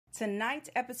Tonight's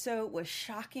episode was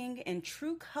shocking and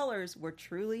true colors were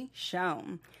truly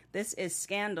shown. This is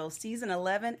Scandal, Season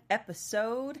 11,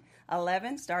 Episode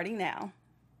 11, starting now.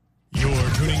 You're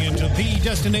tuning into the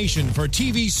destination for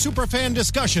TV superfan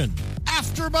discussion,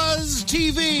 AfterBuzz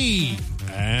TV.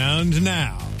 And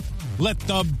now, let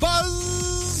the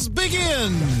buzz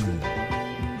begin.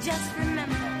 Just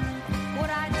remember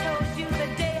what I told you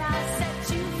the day I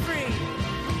set you free.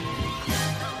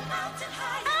 No mountain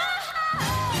high enough,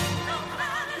 no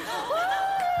mountain low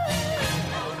enough,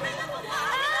 no river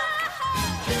wide enough,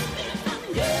 keep me from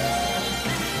you.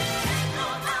 Ain't no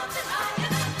mountain high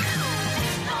enough,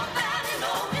 ain't no valley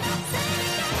low enough,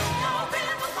 ain't no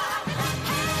river wide enough,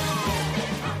 keep me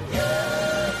from you.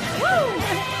 Woo!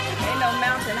 Ain't no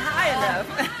mountain high enough.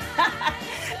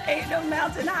 Ain't no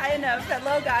mountain high enough.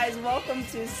 Hello, guys. Welcome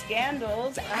to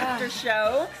Scandal's After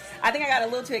Show. I think I got a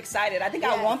little too excited. I think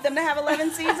I want them to have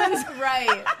 11 seasons. Right.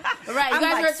 You I'm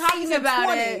guys like, were talking season about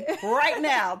 20 it. right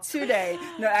now, today.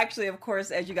 No, actually, of course,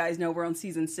 as you guys know, we're on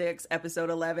Season 6, Episode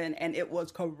 11, and it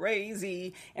was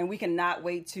crazy. And we cannot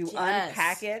wait to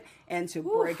unpack it and to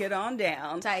break it on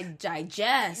down. Digest.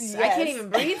 Yes. I can't even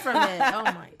breathe from it. Oh,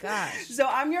 my gosh. So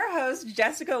I'm your host,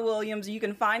 Jessica Williams. You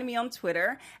can find me on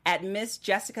Twitter at Miss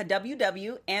Jessica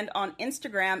WW and on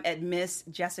Instagram at Miss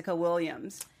Jessica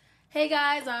Williams. Hey,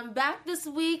 guys. I'm back this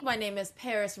week. My name is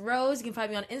Paris Rose. You can find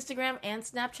me on Instagram and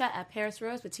Snapchat at Paris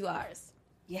Rose with 2 R's.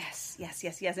 Yes. And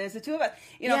it's the two of us.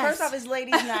 You know, Yes. First off, it's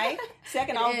ladies' night.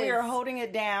 Second off, we is. are holding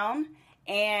it down.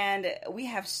 And we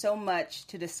have so much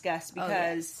to discuss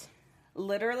because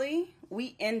literally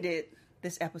we ended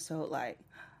this episode like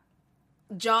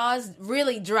Jaws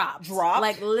really dropped.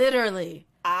 Like, literally.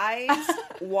 eyes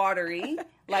watery.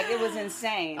 Like it was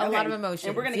insane. A lot of emotion.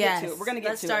 And we're going to get to it. We're going to get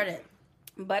Let's to start it. it.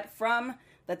 But from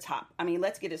the top, I mean,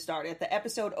 let's get it started. The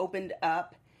episode opened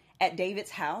up at David's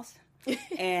house,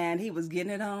 and he was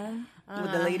getting it on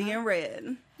with the lady in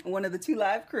red, one of the 2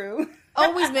 Live crew.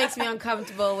 Always makes me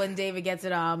uncomfortable when David gets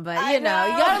it on, but I you know,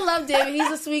 you know. gotta love David. He's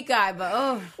a sweet guy,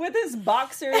 but With his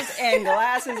boxers and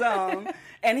glasses on.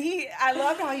 And I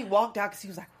loved how he walked out because he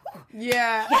was like, whew.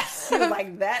 yeah. He was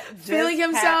like, that just Feeling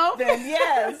himself? happened.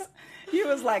 Yes. He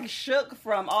was like shook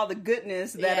from all the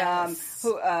goodness that Yes.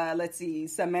 let's see,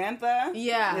 Samantha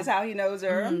is how he knows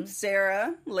her.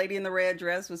 Sarah, lady in the red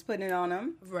dress, was putting it on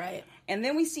him. Right. And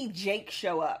then we see Jake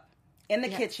show up in the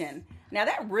kitchen. Now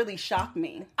that really shocked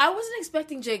me. I wasn't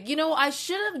expecting Jake. You know, I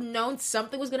should have known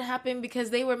something was going to happen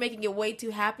because they were making it way too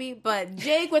happy. But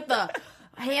Jake with the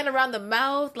hand around the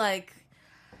mouth, like,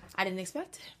 I didn't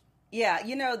expect it. Yeah,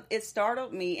 you know, it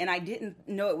startled me, and I didn't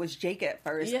know it was Jake at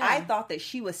first. Yeah. I thought that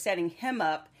she was setting him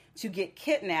up to get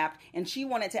kidnapped, and she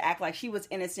wanted to act like she was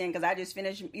innocent because I just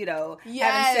finished,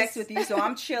 having sex with you, so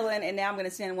I'm chilling, and now I'm going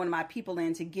to send one of my people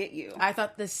in to get you. I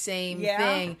thought the same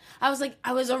thing. I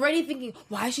was already thinking,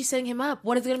 why is she setting him up?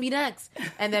 What is going to be next?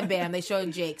 And then, bam, they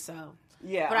showed Jake, so.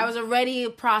 Yeah. But I was already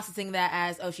processing that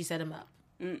as, she set him up.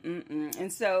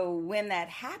 And so when that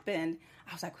happened,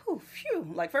 I was like, whew, phew.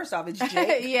 Like, first off, it's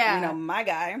Jake. Yeah. My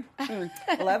guy.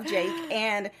 Love Jake.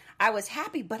 And I was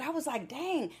happy, but I was like,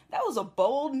 dang, that was a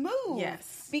bold move.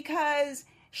 Yes. Because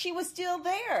she was still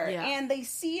there. Yeah. And they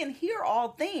see and hear all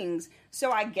things.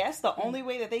 So I guess the only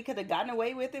way that they could have gotten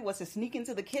away with it was to sneak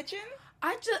into the kitchen.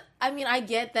 I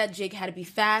get that Jake had to be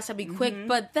fast, had to be quick,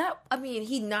 but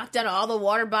he knocked down all the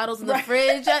water bottles in the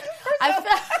fridge. I felt Why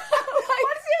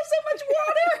does he have so much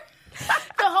water?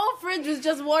 the whole fridge was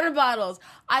just water bottles.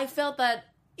 I felt that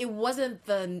it wasn't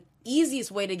the easiest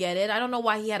way to get in. I don't know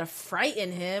why he had to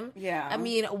frighten him. Yeah. I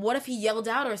mean, what if he yelled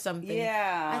out or something?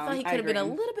 Yeah. I thought he could have been a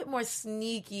agree. little bit more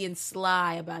sneaky and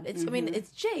sly about it. I mean,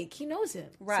 it's Jake. He knows him.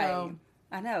 Right. So,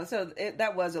 I know. So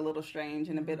that was a little strange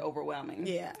and a bit overwhelming.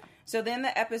 yeah. So then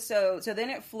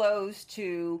it flows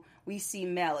to, we see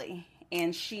Melly,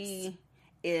 and she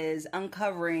is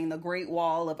uncovering the Great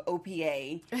Wall of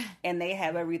OPA, and they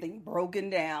have everything broken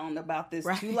down about this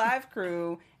 2 Live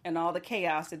crew and all the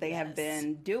chaos that they have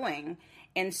been doing.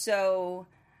 And so,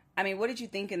 I mean, what did you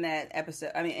think in that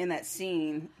episode? I mean, in that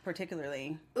scene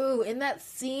particularly? Ooh, in that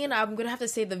scene, I'm going to have to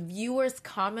say the viewers'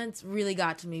 comments really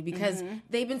got to me because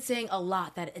they've been saying a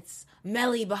lot that it's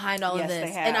Melly behind all of this.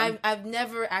 They have. And I've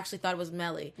never actually thought it was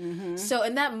Melly. So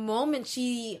in that moment,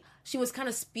 she was kind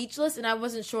of speechless and I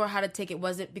wasn't sure how to take it.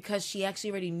 Was it because she actually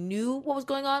already knew what was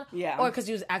going on? Yeah. Or because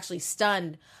she was actually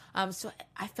stunned? So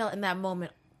I felt in that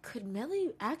moment, could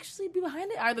Melly actually be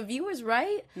behind it? Are the viewers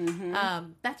right?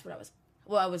 That's what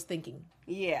I was thinking.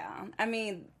 Yeah. I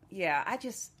mean, yeah, I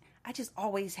just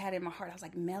always had in my heart, I was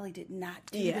like, Melly did not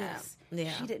do this.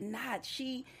 Yeah. She did not.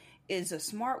 is a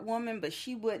smart woman, but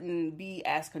she wouldn't be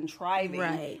as contriving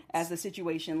Right. as the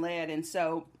situation led. And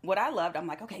so what I loved, I'm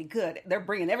like, okay, good. They're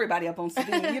bringing everybody up on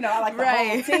speed. I like the whole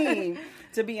Right. team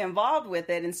to be involved with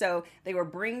it. And so they were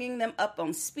bringing them up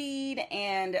on speed.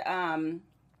 And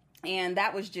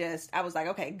that was just, I was like,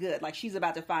 okay, good. Like, she's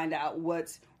about to find out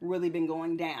what's really been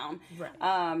going down.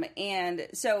 Right. And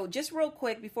so just real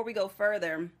quick, before we go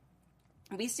further,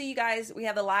 we see you guys, we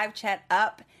have the live chat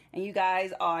up, and you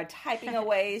guys are typing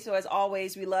away. So as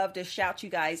always, we love to shout you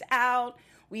guys out.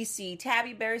 We see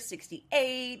Tabby Bear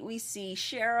 68. We see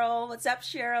Cheryl. What's up,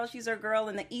 Cheryl? She's our girl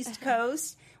in the East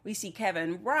Coast. We see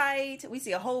Kevin Wright. We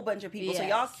see a whole bunch of people. So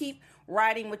y'all Yes. keep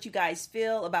writing what you guys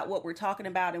feel about what we're talking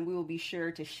about, and we will be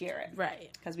sure to share it. Right.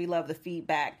 Because we love the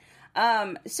feedback.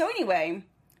 So anyway,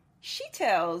 she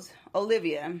tells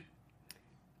Olivia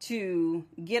to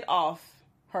get off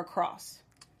her cross.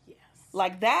 Yes.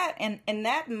 Like that, and in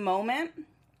that moment,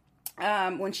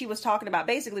 when she was talking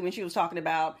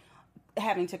about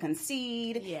having to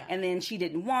concede, Yeah. and then she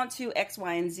didn't want to, X,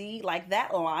 Y, and Z, like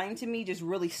that line to me just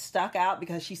really stuck out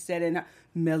because she said in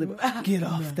Melly, get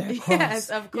off that cross. Yes,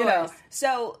 of course.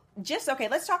 So just, okay,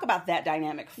 let's talk about that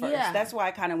dynamic first. Yeah. That's why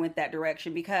I kind of went that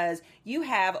direction, because you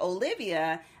have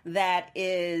Olivia that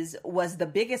was the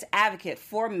biggest advocate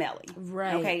for Melly.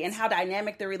 Right. Okay, and how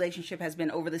dynamic the relationship has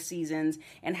been over the seasons,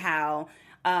 and how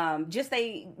just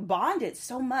they bonded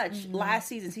so much last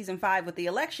season 5 with the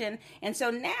election. And so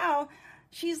now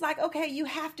she's like, okay, you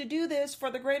have to do this for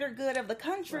the greater good of the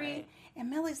country. Right. And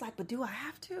Melly's like, but do I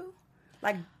have to?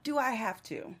 Like, do I have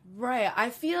to? Right. I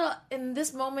feel in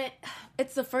this moment,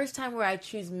 it's the first time where I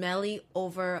choose Melly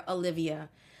over Olivia.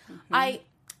 And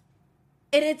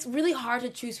it's really hard to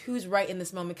choose who's right in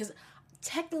this moment, because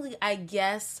technically, I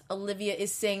guess Olivia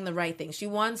is saying the right thing. She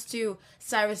wants to,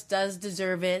 Cyrus does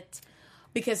deserve it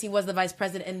because he was the vice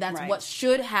president, and that's Right. what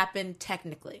should happen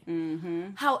technically.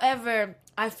 However,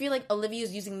 I feel like Olivia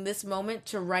is using this moment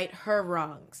to right her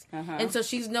wrongs. And so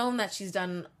she's known that she's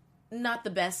done not the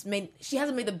best, she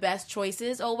hasn't made the best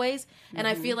choices always, and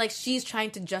I feel like she's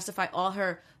trying to justify all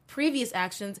her previous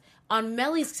actions on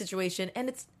Melly's situation, and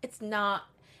it's not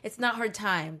her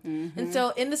time. And so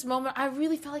in this moment, I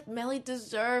really felt like Melly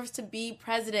deserves to be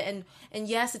president, and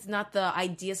yes, it's not the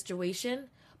ideal situation,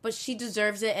 but she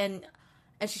deserves it, and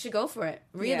she should go for it.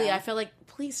 Really, Yeah. I feel like,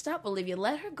 please stop, Olivia.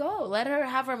 Let her go. Let her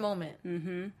have her moment.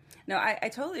 No, I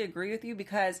totally agree with you,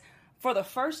 because for the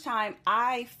first time,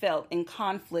 I felt in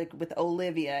conflict with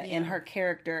Olivia and her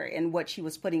character and what she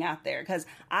was putting out there, because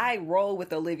I roll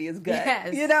with Olivia's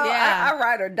gut. Yes, I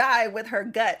ride or die with her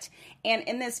gut. And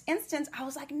in this instance, I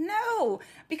was like, no,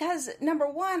 because number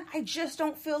one, I just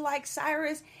don't feel like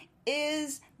Cyrus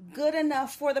is good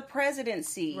enough for the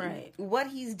presidency. Right. What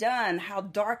he's done, how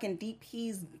dark and deep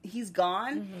he's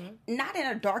gone, not in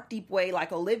a dark, deep way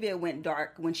like Olivia went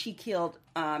dark when she killed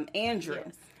Andrew.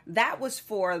 Yes. That was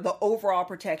for the overall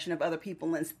protection of other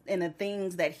people and the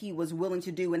things that he was willing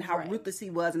to do, and how Right. ruthless he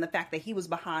was, and the fact that he was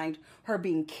behind her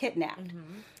being kidnapped.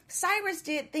 Cyrus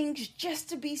did things just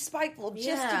to be spiteful,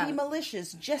 just to Yeah. be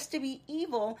malicious, just to be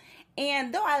evil.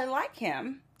 And though I like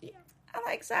him, I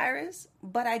like Cyrus,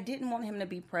 but I didn't want him to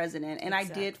be president. And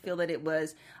Exactly. I did feel that it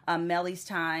was Melly's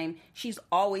time. She's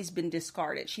always been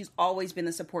discarded. She's always been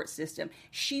the support system.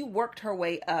 She worked her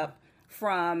way up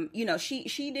from,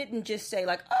 she didn't just say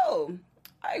like, oh,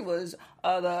 I was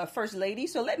the first lady,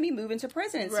 so let me move into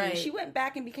presidency. Right. She went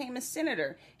back and became a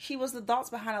senator. She was the thoughts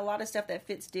behind a lot of stuff that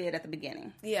Fitz did at the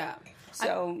beginning. Yeah.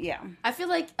 So, yeah. I feel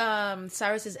like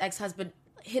Cyrus's ex-husband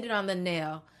hit it on the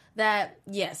nail. That,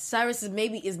 yes, Cyrus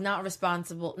is not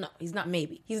responsible. No, he's not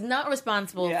maybe. He's not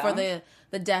responsible Yeah. for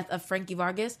the death of Frankie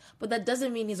Vargas, but that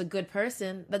doesn't mean he's a good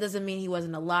person. That doesn't mean he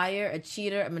wasn't a liar, a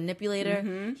cheater, a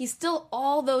manipulator. He's still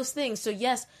all those things. So,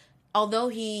 yes, although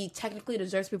he technically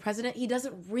deserves to be president, he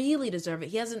doesn't really deserve it.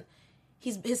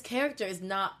 His character is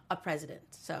not a president.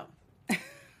 So,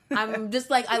 I'm just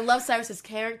like, I love Cyrus's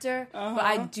character, but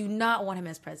I do not want him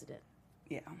as president.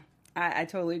 Yeah, I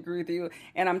totally agree with you.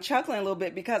 And I'm chuckling a little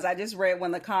bit because I just read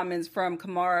one of the comments from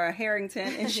Kamara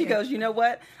Harrington, and she goes, you know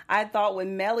what? I thought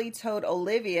when Melly told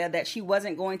Olivia that she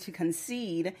wasn't going to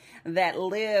concede, that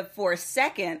Liv, for a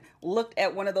second, looked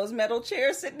at one of those metal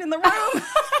chairs sitting in the room.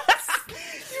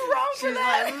 You're wrong for She's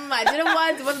that. like, I didn't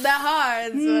want it. It wasn't that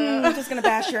hard. So. I'm just going to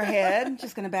bash your head.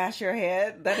 Just going to bash your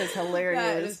head. That is hilarious.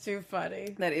 That is too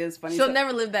funny. That is funny. She'll So-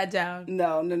 never live that down.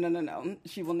 No.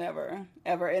 She will never,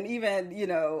 ever. And even,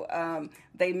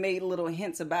 they made little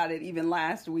hints about it even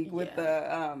last week with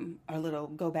our little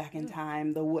go back in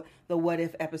time. The what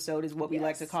if episode is what we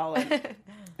like to call it.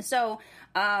 So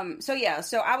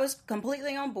I was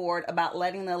completely on board about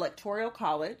letting the Electoral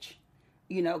College,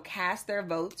 cast their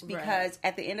votes, because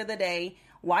at the end of the day,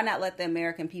 why not let the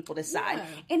American people decide? Yeah.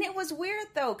 And it was weird,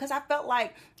 though, because I felt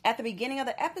like at the beginning of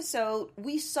the episode,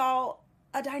 we saw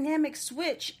a dynamic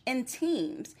switch in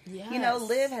teams. Yes.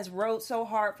 Liv has rode so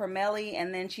hard for Melly,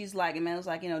 and then she's like, and Melly's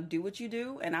like, do what you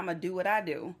do, and I'm going to do what I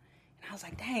do. And I was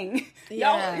like, dang.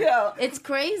 Y'all, it's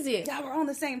crazy. Y'all were on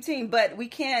the same team, but we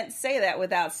can't say that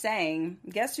without saying,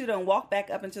 guess who done walked back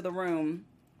up into the room?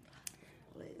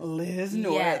 Liz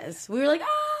North. Yes. We were like,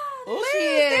 Liz,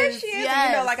 there she is.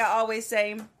 Yes. And like I always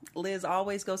say, Liz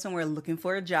always goes somewhere looking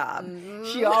for a job.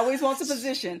 She always wants a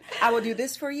position. I will do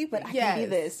this for you, but I can do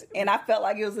this. And I felt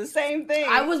like it was the same thing.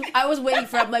 I was waiting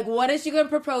for, I'm like, what is she going to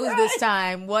propose this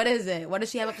time? What is it? What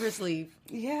does she have up her sleeve?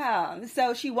 Yeah.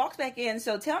 So she walks back in.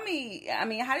 So tell me,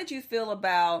 how did you feel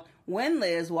about when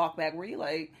Liz walked back? Were you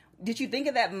like, did you think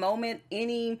of that moment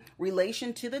any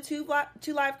relation to the Two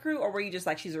Live Crew? Or were you just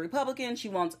like, she's a Republican, she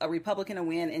wants a Republican to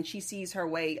win, and she sees her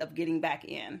way of getting back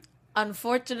in?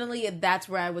 Unfortunately, that's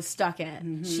where I was stuck at.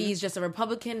 She's just a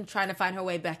Republican trying to find her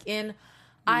way back in.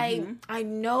 I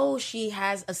know she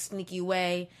has a sneaky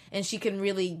way and she can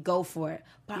really go for it.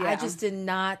 But I just did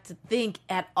not think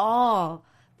at all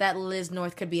that Liz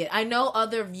North could be it. I know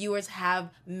other viewers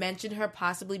have mentioned her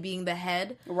possibly being the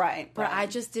head. Right. But I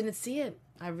just didn't see it.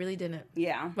 I really didn't.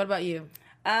 Yeah. What about you?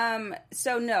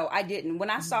 So no, I didn't. When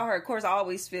I saw her, of course, I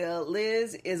always feel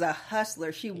Liz is a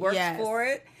hustler. She works for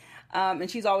it. And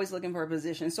she's always looking for a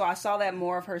position. So I saw that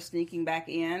more of her sneaking back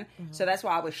in. So that's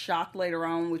why I was shocked later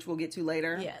on, which we'll get to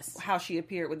later. Yes. How she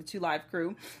appeared with the Two Live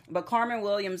Crew. But Carmen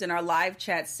Williams in our live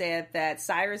chat said that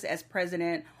Cyrus as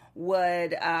president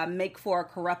would make for a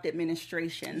corrupt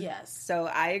administration. Yes. So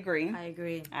I agree.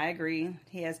 I agree.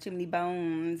 He has too many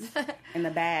bones in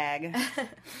the bag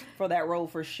for that role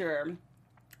for sure.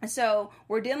 So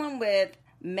we're dealing with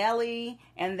Melly,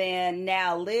 and then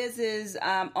now Liz is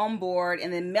on board,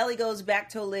 and then Melly goes back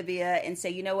to Olivia and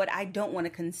say, you know what, I don't want to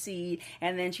concede.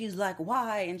 And then she's like,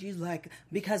 why? And she's like,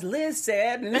 because Liz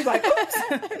said. And it's like,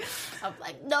 oops. I'm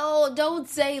like, no, don't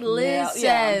say Liz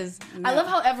says. No. I love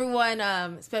how everyone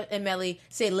and Melly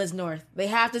say Liz North. They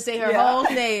have to say her whole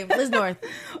name, Liz North.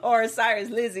 Or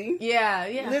Cyrus Lizzie.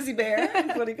 Yeah. Lizzie Bear,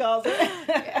 that's what he calls her.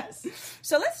 Yes.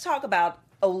 So let's talk about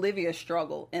Olivia's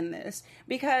struggle in this,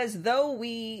 because though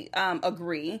we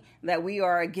agree that we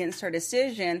are against her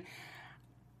decision,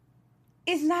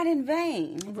 it's not in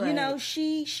vain. Right.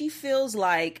 She feels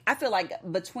like, I feel like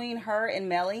between her and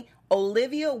Melly,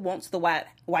 Olivia wants the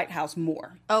White House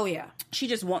more. Oh yeah, she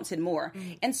just wants it more.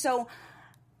 And so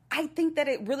I think that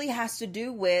it really has to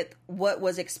do with what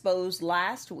was exposed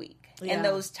last week. And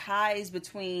those ties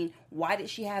between, why did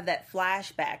she have that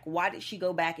flashback? Why did she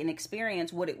go back and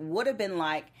experience what it would have been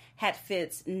like had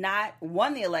Fitz not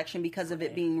won the election because of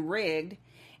it being rigged?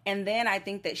 And then I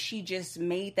think that she just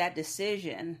made that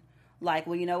decision. Like,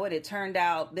 well, you know what? It turned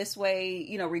out this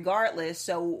way, regardless.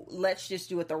 So let's just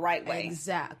do it the right way.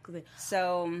 Exactly.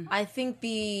 So I think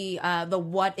the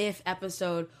What If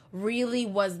episode really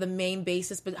was the main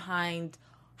basis behind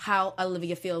how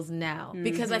Olivia feels now,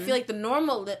 because I feel like the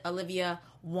normal Olivia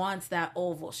wants that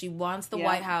oval. She wants the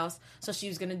White House, so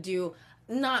she's gonna do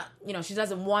she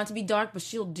doesn't want to be dark, but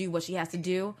she'll do what she has to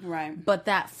do. Right. But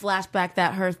that flashback,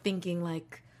 that her thinking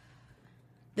like,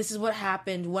 this is what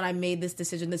happened when I made this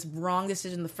decision, this wrong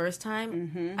decision the first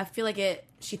time. I feel like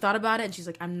she thought about it and she's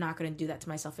like, I'm not going to do that to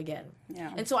myself again.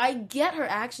 Yeah. And so I get her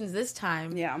actions this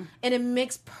time. Yeah. And it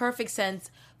makes perfect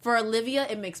sense. For Olivia,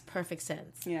 it makes perfect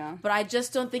sense. Yeah. But I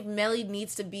just don't think Melly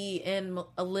needs to be in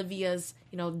Olivia's,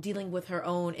 dealing with her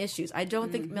own issues. I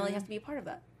don't think Melly has to be a part of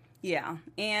that. Yeah.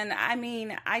 And I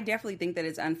mean, I definitely think that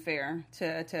it's unfair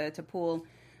to pull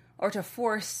or to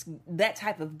force that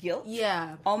type of guilt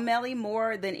on Melly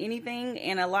more than anything.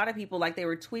 And a lot of people, like, they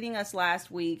were tweeting us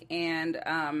last week,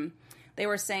 and they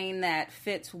were saying that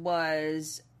Fitz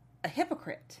was a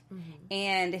hypocrite,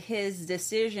 and his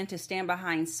decision to stand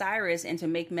behind Cyrus and to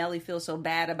make Melly feel so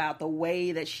bad about the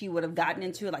way that she would have gotten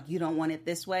into it, like, you don't want it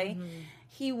this way.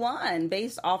 He won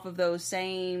based off of those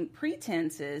same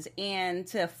pretenses. And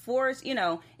to force,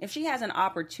 if she has an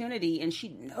opportunity and she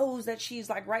knows that she's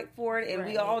like right for it, and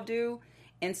we all do,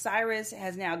 and Cyrus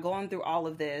has now gone through all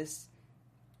of this,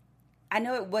 I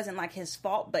know it wasn't like his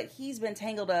fault, but he's been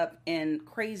tangled up in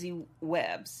crazy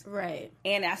webs. Right.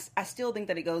 And I still think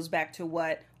that it goes back to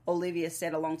what Olivia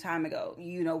said a long time ago.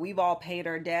 We've all paid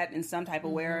our debt in some type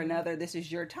of way or another. This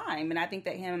is your time. And I think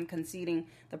that him conceding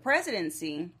the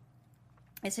presidency,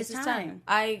 it's his time.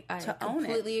 I own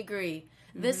completely it. Agree.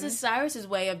 This is Cyrus's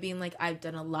way of being like, I've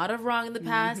done a lot of wrong in the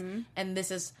past, and this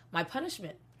is my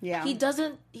punishment. Yeah. He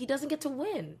doesn't get to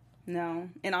win. No.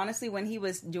 And honestly, when he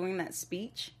was doing that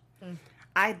speech,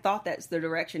 I thought that's the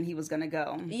direction he was going to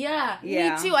go. Yeah,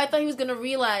 Yeah. me too. I thought he was going to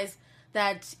realize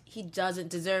that he doesn't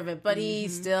deserve it, but he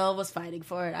still was fighting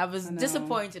for it. I was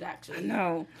disappointed, actually.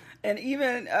 No. And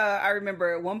even, I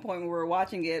remember at one point when we were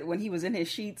watching it, when he was in his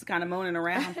sheets kind of moaning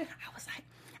around, I was like,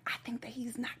 I think that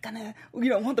he's not going to,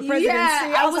 want the presidency.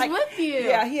 Yeah, I was like, with you.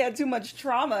 Yeah, he had too much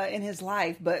trauma in his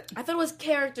life, but... I thought it was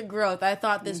character growth. I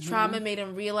thought this trauma made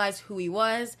him realize who he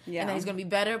was and that he's going to be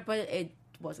better, but it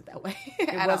wasn't that way.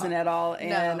 It wasn't at all.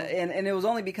 And, No. and it was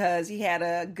only because he had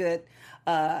a good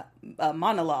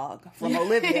monologue from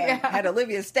Olivia. Had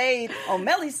Olivia stayed on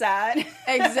Melly's side.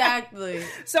 Exactly.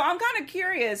 So I'm kind of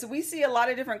curious. We see a lot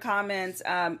of different comments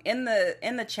in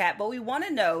the chat, but we want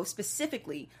to know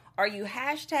specifically, are you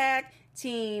hashtag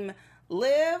Team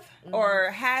Liv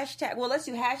or hashtag, well, let's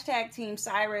do hashtag Team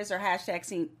Cyrus or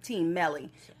hashtag Team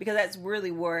Melly, because that's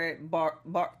really where it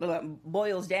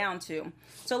boils down to.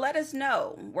 So let us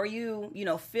know, were you,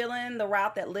 feeling the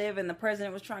route that Liv and the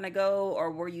president was trying to go, or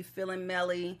were you feeling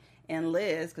Melly and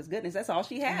Liz? Because goodness, that's all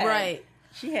she had. Right.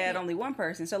 She had only one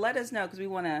person. So let us know, because we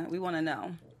want to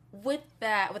know. With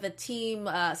a team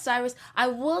Cyrus, I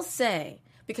will say,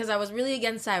 because I was really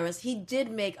against Cyrus, he did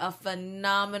make a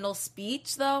phenomenal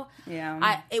speech, though.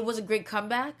 Yeah. It was a great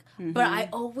comeback, but I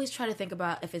always try to think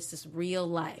about if it's just real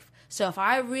life. So if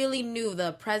I really knew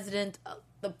the president,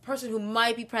 the person who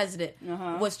might be president,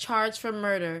 was charged for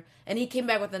murder, and he came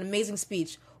back with an amazing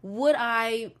speech,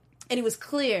 and he was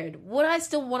cleared, would I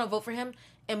still want to vote for him?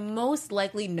 And most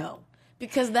likely no.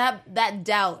 Because that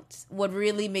doubt would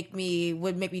really make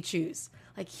me choose.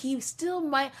 Like, he still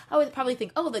might, I would probably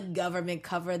think, oh, the government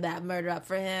covered that murder up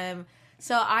for him.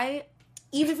 So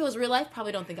even if it was real life,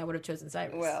 probably don't think I would have chosen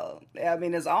Cyrus. Well, I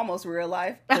mean, it's almost real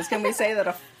life. Because can we say that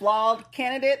a flawed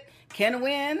candidate can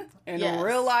win in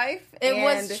real life? It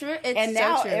was true. And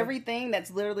now true. everything that's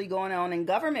literally going on in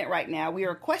government right now, we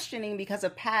are questioning because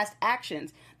of past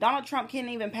actions. Donald Trump can't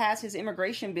even pass his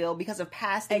immigration bill because of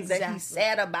past things that he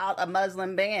said about a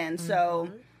Muslim ban. So...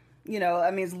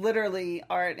 it's literally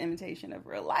art imitation of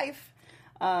real life.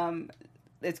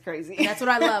 It's crazy. That's what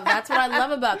I love. That's what I love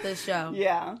about this show.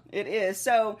 Yeah, it is.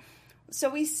 So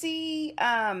we see,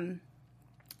 that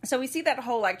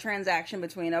whole transaction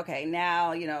between, okay,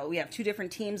 now, we have two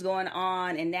different teams going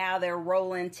on, and now they're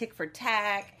rolling tick for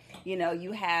tack.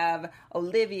 You have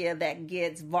Olivia that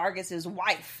gets Vargas's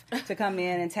wife to come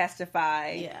in and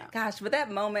testify. Yeah. Gosh, but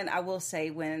that moment, I will say,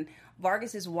 when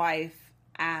Vargas's wife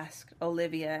asked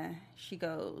Olivia, she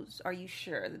goes, "Are you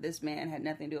sure that this man had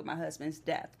nothing to do with my husband's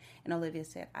death?" And Olivia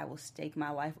said, "I will stake my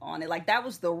life on it." Like, that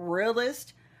was the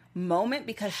realest moment,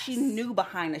 because she knew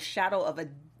behind a shadow of a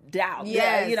doubt.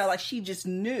 Yes. Yeah, she just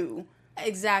knew.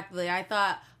 Exactly. I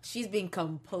thought she's being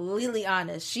completely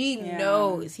honest. She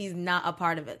knows he's not a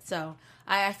part of it. So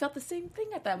I felt the same thing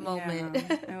at that moment.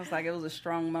 Yeah. It was a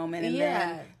strong moment.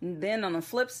 And then on the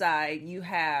flip side, you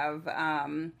have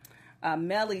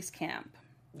Melly's camp.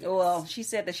 Yes. Well, she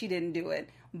said that she didn't do it,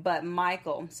 but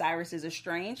Michael, Cyrus's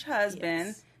estranged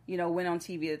husband, went on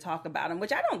TV to talk about him,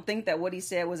 which I don't think that what he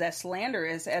said was as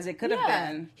slanderous as it could have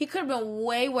been. He could have been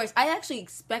way worse. I actually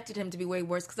expected him to be way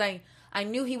worse, because I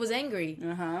knew he was angry.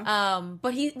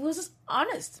 But he was just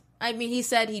honest. I mean, he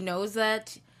said he knows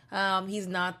that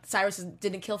Cyrus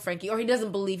didn't kill Frankie, or he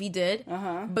doesn't believe he did,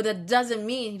 but that doesn't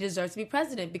mean he deserves to be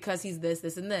president, because he's this,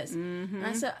 and this. And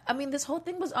I said, this whole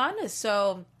thing was honest.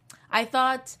 So I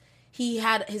thought he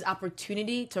had his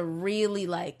opportunity to really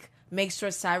make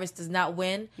sure Cyrus does not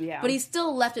win, but he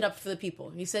still left it up for the people.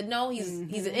 He said, no, he's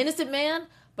an innocent man,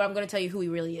 but I'm going to tell you who he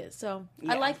really is. So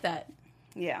I like that.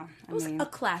 Yeah, it was a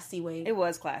classy way. It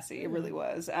was classy. It really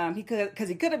was. He could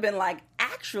have been like,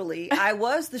 actually, I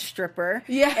was the stripper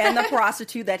and the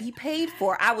prostitute that he paid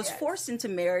for. I was forced into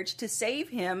marriage to save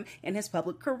him in his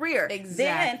public career.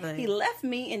 Exactly. Then he left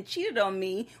me and cheated on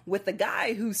me with the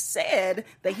guy who said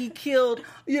that he killed,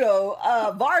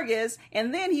 Vargas,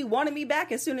 and then he wanted me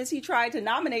back as soon as he tried to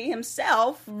nominate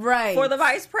himself for the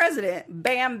vice president.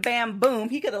 Bam, bam, boom.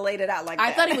 He could have laid it out like that.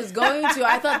 I thought he was going to.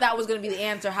 I thought that was going to be the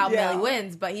answer, how Melly wins.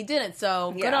 But he didn't,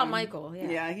 so good on Michael.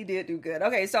 Yeah, he did do good.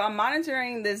 Okay, so I'm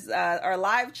monitoring this our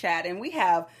live chat, and we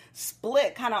have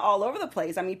split kind of all over the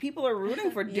place. I mean, people are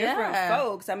rooting for different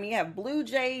folks. I mean, you have Blue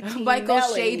Jay, Team Michael,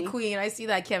 Melly. Shade Queen. I see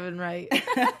that, Kevin Wright.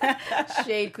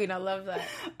 Shade Queen, I love that.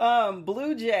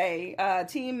 Blue Jay,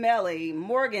 Team Melly.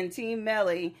 Morgan, Team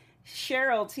Melly.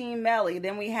 Cheryl, Team Melly.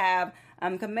 Then we have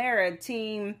Kamara,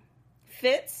 Team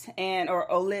Fitz or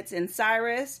Olitz and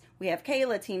Cyrus. We have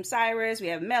Kayla, Team Cyrus. We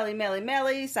have Melly,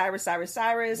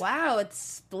 Cyrus. Wow, it's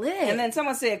split. And then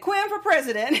someone said Quinn for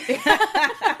president.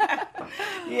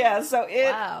 Yeah, so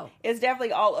it's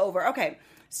definitely all over. Okay,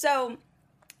 so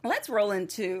let's roll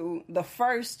into the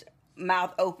first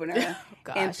mouth opener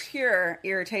Gosh. and pure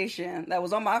irritation that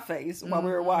was on my face while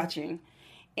we were watching.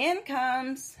 In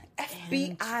comes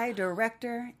FBI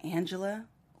Director Angela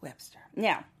Webster.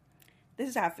 Now, this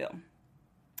is how I feel.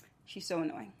 She's so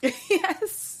annoying.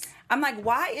 Yes. I'm like,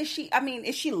 why is she? I mean,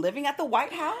 is she living at the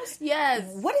White House? Yes.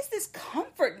 What is this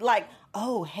comfort? Like,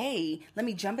 oh, hey, let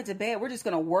me jump into bed. We're just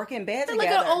going to work in bed They're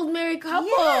together. like an old married couple.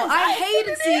 Yes, I I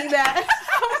hated seeing that.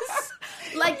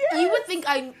 Like, Yes. you would think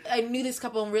I knew this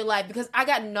couple in real life because I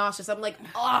got nauseous. I'm like,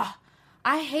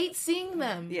 I hate seeing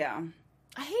them. Yeah.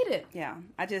 I hate it. Yeah.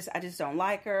 I just don't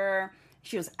like her.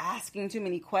 She was asking too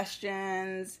many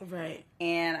questions. Right.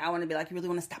 And I want to be like, you really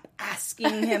want to stop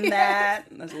asking him that?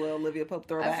 That's a little Olivia Pope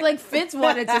throwback. I feel like Fitz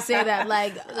wanted to say that.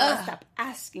 Like, Stop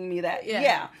asking me that. Yeah.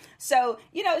 Yeah. So,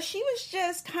 you know, she was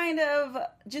just kind of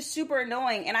just super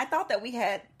annoying. And I thought that we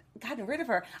had gotten rid of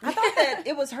her. I thought that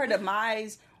it was her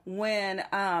demise when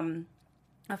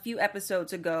a few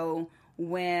episodes ago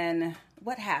when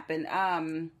what happened?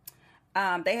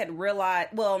 They had realized,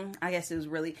 well, I guess it was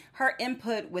really her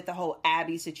input with the whole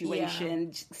Abby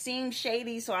situation seemed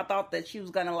shady. So I thought that she was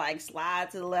going to like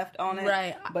slide to the left on it.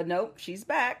 Right. But nope, she's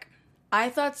back. I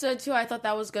thought so too. I thought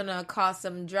that was going to cause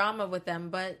some drama with them,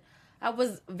 but I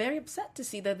was very upset to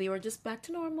see that they were just back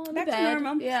to normal in Back the to bed.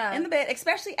 normal. Yeah. In the bed,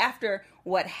 especially after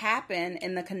what happened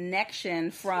in the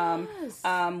connection from Yes.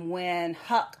 when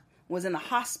Huck was in the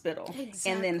hospital.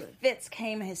 And then Exactly. Fitz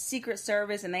came, his Secret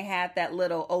Service, and they had that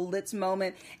little Olitz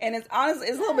moment. And it's honestly,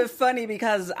 it's a little bit funny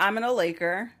because I'm an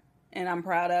Laker, and I'm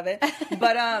proud of it.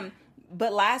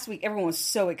 But last week, everyone was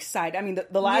so excited. I mean,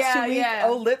 the last 2 weeks, yeah.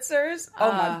 Olitzers,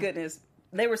 oh my goodness.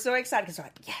 They were so excited because they're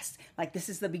like, yes, like this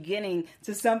is the beginning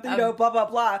to something, blah, blah,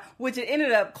 blah, which it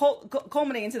ended up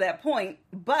culminating to that point.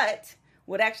 But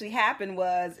what actually happened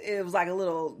was it was like a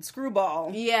little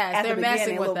screwball Yes, at they're the messing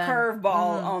beginning, a with little them.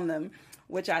 curveball on them,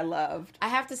 which I loved. I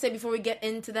have to say before we get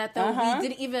into that though, Uh-huh. we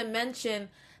didn't even mention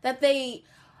that they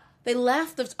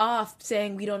left us off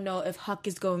saying we don't know if Huck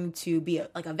is going to be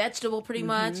like a vegetable pretty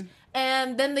much.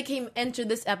 And then they entered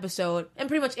this episode and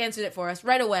pretty much answered it for us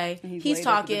right away. He's He's laid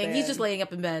up in the talking. He's bed. just laying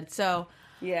up in bed. So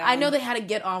Yeah. I know they had to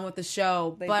get on with the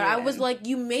show, They but I did. was like,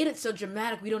 you made it so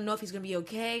dramatic. We don't know if he's going to be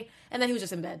okay. And then he was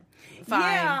just in bed. Fine.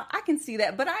 Yeah, I can see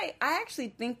that. But I actually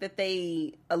think that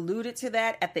they alluded to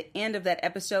that at the end of that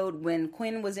episode when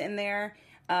Quinn was in there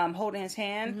holding his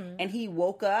hand and he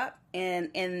woke up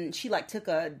and she like took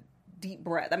a deep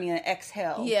breath. I mean, an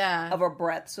exhale Yeah. of her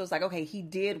breath. So it's like, okay, he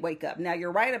did wake up. Now,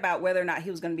 you're right about whether or not he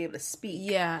was going to be able to speak.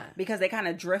 Yeah. Because they kind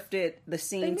of drifted the They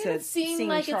scene made to it seem seeing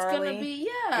like Charlie. it's going to be,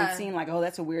 yeah. And seem like, oh,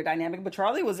 that's a weird dynamic. But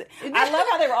Charlie was... I love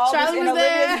how they were all just Charlie in was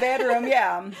there. Olivia's bedroom.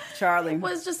 Yeah, Charlie.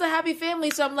 Was just a happy family.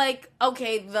 So I'm like,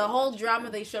 okay, the whole drama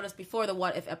they showed us before the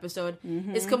What If episode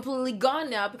is completely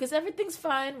gone now because everything's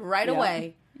fine right Yeah.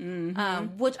 away.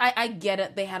 Which I get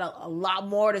it. They had a lot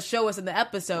more to show us in the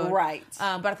episode. Right.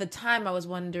 But at the time I was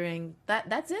wondering,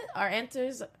 that's it? Our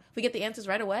answers, we get the answers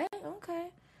right away? Okay.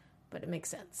 But it makes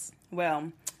sense.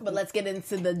 Well... But let's get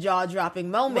into the jaw-dropping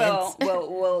moments.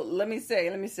 Well. Let me say,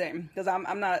 because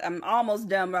I'm almost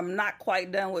done, but I'm not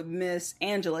quite done with Miss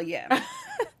Angela yet.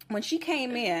 When she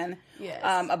came in, Yes.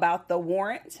 about the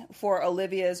warrant for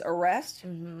Olivia's arrest,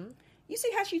 you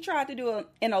see how she tried to do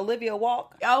an Olivia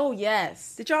walk? Oh,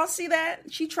 yes. Did y'all see that?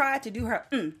 She tried to do her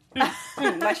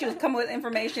like she was coming with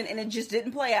information, and it just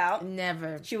didn't play out.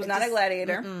 Never. She was not a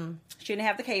gladiator. She didn't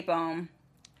have the cape on.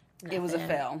 It was a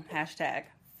fail. Hashtag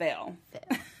fail.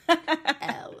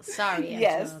 L. Sorry,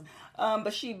 Yes. Angela.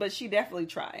 But she definitely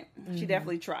tried. She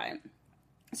definitely tried.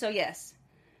 So yes.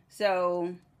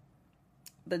 So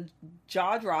the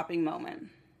jaw-dropping moment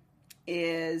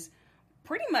is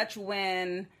pretty much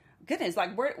when, goodness,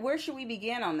 like where should we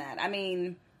begin on that? I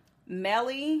mean,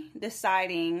 Mellie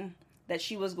deciding that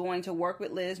she was going to work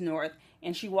with Liz North,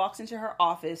 and she walks into her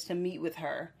office to meet with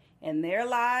her, and there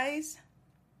lies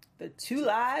the 2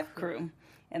 Live crew.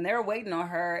 And they're waiting on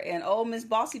her, and old Miss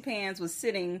Bossy Pants was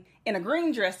sitting in a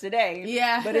green dress today,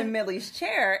 Yeah. but in Millie's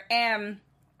chair, and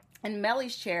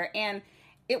Mellie's chair, and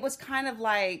it was kind of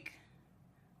like,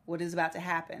 what is about to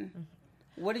happen?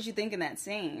 What did you think in that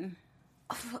scene?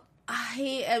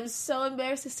 I am so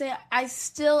embarrassed to say I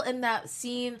still in that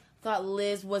scene thought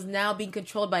Liz was now being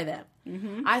controlled by them.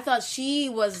 I thought she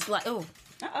was like, oh,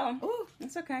 Uh-oh.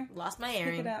 It's okay. lost my Pick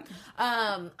earring. it up.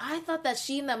 I thought that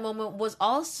she in that moment was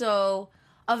also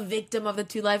a victim of the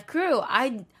 2 Live crew.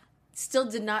 I still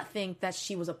did not think that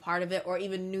she was a part of it or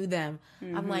even knew them.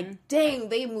 I'm like, dang,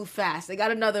 they move fast. They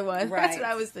got another one. That's Right. what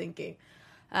I was thinking.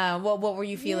 What were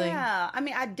you feeling? Yeah, I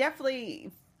mean, I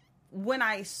definitely, when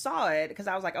I saw it, because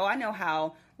I was like, oh, I know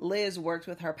how Liz worked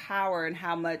with her power and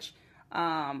how much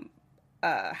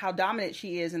how dominant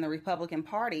she is in the Republican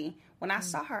Party, when I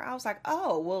saw her, I was like,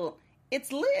 oh, well,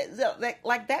 it's Liz.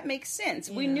 That makes sense.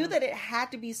 We knew that it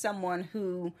had to be someone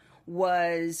who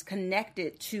was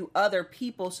connected to other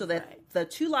people so that the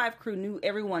Two Live crew knew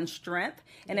everyone's strength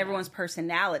and everyone's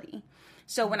personality.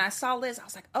 So when I saw Liz, I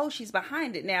was like, oh, she's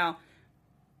behind it. Now,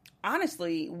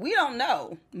 honestly, we don't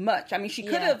know much. I mean, she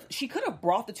could have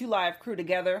brought the Two Live crew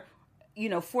together,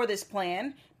 for this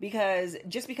plan, because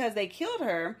just because they killed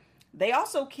her, they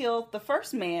also killed the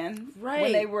first man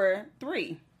when they were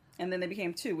 3. And then they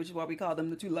became 2, which is why we call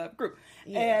them the Two Live Group.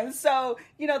 Yeah. And so,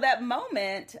 that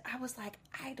moment, I was like,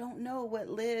 I don't know what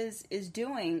Liz is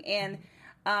doing. And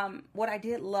what I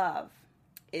did love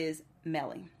is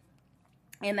Melly.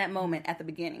 In that moment at the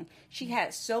beginning, she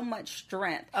had so much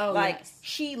strength. Oh,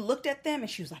 she looked at them and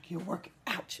she was like, "You're working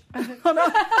out." My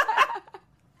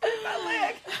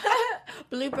leg.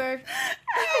 Blooper.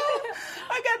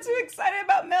 I got too excited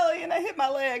about Melly and I hit my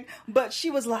leg. But she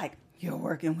was like, "You're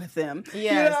working with them."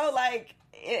 Yes.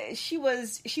 She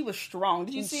was strong.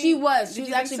 Did you see? She was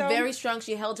actually very strong.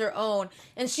 She held her own,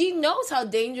 and she knows how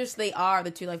dangerous they are, the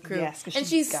Two Live crew. Yes, and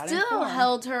she still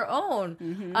held her own.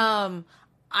 Mm-hmm.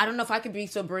 I don't know if I could be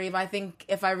so brave. I think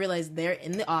if I realized they're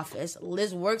in the office,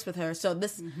 Liz works with her, so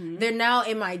they're now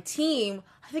in my team,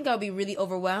 I think I would be really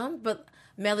overwhelmed. But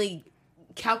Melly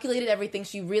calculated everything.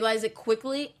 She realized it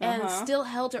quickly and still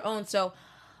held her own. So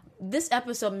this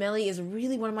episode, Melly is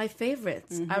really one of my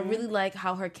favorites. I really like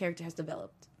how her character has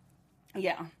developed.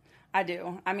 Yeah, I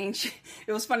do. I mean,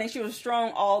 it was funny. She was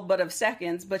strong all but of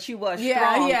seconds, but she was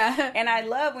strong. Yeah. And I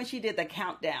love when she did the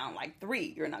countdown, like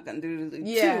 3. You're not going to do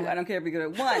 2. I don't care if you're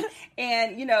good at 1.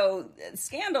 And,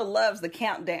 Scandal loves the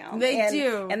countdown. They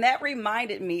do. And that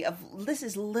reminded me of, this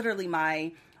is literally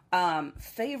my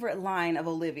favorite line of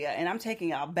Olivia. And I'm taking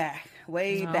y'all back,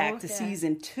 back to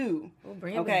season 2. We'll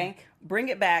bring it back. Bring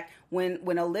it back.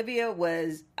 When Olivia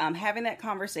was having that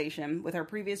conversation with her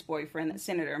previous boyfriend, the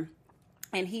senator,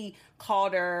 and he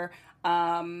called her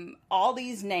all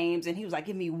these names, and he was like,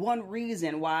 give me one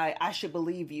reason why I should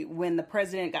believe you. When the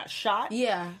president got shot.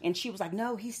 Yeah. And she was like,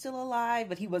 no, he's still alive,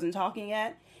 but he wasn't talking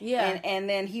yet. Yeah. And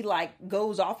then he,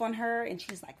 goes off on her, and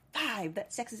she's like, 5,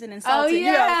 that sexist and insulting. Oh,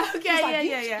 yeah.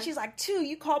 Okay, yeah. She's like, 2,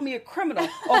 you called me a criminal,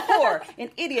 a whore, an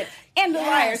idiot, and a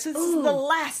liar. So this is the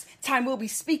last time we'll be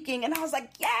speaking. And I was like,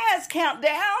 yes,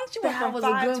 countdown. She went from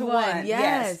 5 to 1.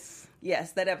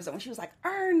 Yes, that episode when she was like,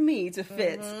 earn me to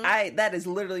Fitz. That is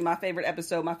literally my favorite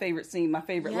episode, my favorite scene, my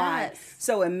favorite line.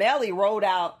 So when Melly rolled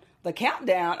out the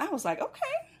countdown, I was like, okay,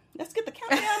 let's get the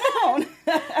countdown on.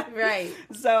 Right.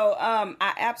 So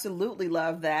I absolutely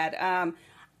love that.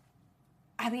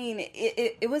 I mean,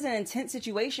 it was an intense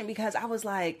situation because I was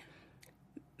like,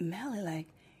 Melly,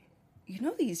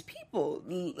 these people,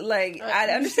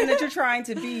 I understand that you're trying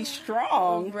to be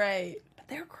strong. Right.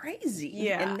 They're crazy.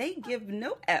 Yeah. And they give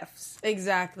no F's.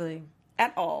 Exactly.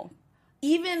 At all.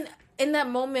 Even in that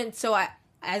moment,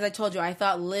 as I told you, I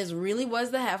thought Liz really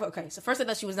was the head. Okay, so first I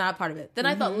thought she was not a part of it. Then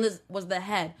I thought Liz was the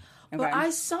head. Okay. But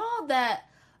I saw that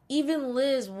even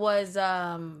Liz was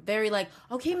very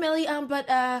okay, Melly,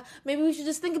 but maybe we should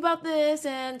just think about this.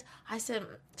 And I said,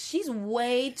 she's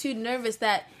way too nervous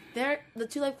that the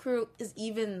Two Live crew is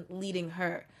even leading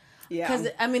her. Yeah. Because,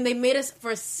 they made us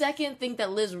for a second think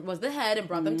that Liz was the head and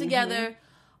brought them together.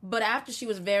 But after she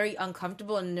was very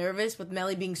uncomfortable and nervous with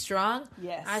Melly being strong,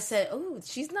 I said, oh,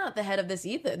 she's not the head of this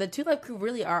either. The Two Live crew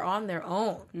really are on their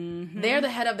own. Mm-hmm. They're the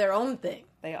head of their own thing.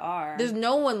 They are. There's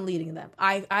no one leading them.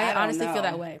 I honestly feel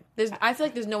that way. I feel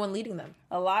like there's no one leading them.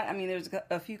 There's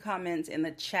a few comments in the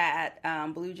chat.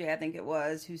 Blue Jay, I think it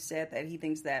was, who said that he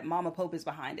thinks that Mama Pope is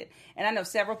behind it. And I know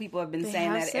several people have been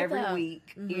saying that every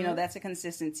week. Mm-hmm. That's a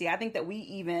consistency. I think that we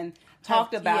even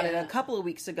talked about it a couple of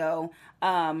weeks ago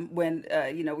when,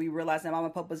 we realized that Mama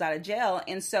Pope was out of jail.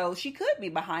 And so she could be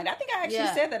behind it. I think I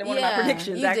actually said that in one of my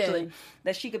predictions, actually,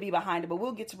 that she could be behind it. But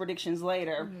we'll get to predictions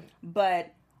later. Mm-hmm.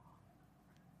 But...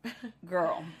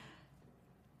 girl,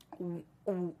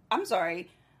 I'm sorry.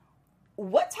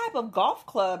 What type of golf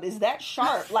club is that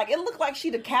sharp? It looked like she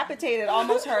decapitated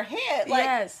almost her head.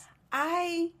 Yes.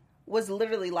 I was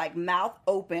literally mouth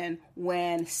open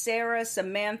when Sarah,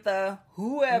 Samantha,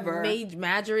 whoever,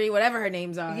 Marjorie, whatever her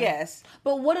names are. Yes.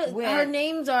 But her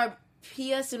names are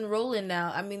P.S. and Roland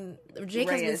now.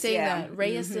 Jake has been saying that.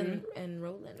 Reyes and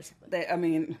Roland or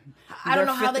something. I don't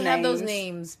know how they have those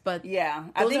names, but I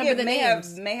think it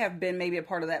may have been maybe a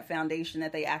part of that foundation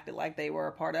that they acted like they were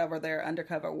a part of, or their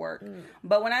undercover work.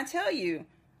 But when I tell you,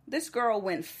 this girl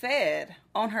went fed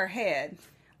on her head,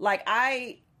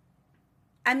 and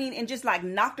just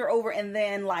knocked her over, and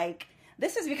then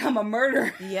this has become a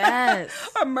murder. Yes.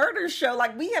 A murder show.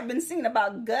 Like, we have been seeing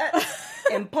about guts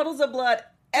and puddles of blood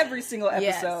every single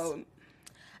episode. Yes.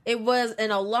 It was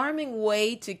an alarming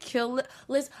way to kill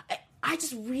Liz. I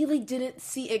just really didn't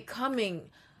see it coming.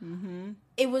 Mm-hmm.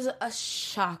 It was a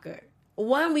shocker.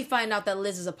 One, we find out that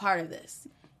Liz is a part of this.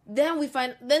 Then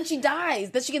she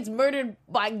dies. Then she gets murdered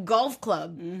by a golf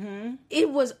club. Mm-hmm. It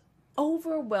was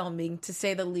overwhelming, to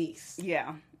say the least.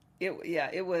 Yeah.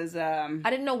 It was. I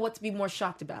didn't know what to be more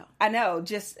shocked about. I know.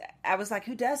 I was like,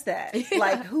 who does that? Yeah.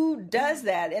 Like, who does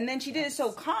that? And then she did it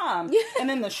so calm. Yeah. And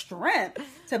then the strength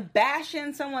to bash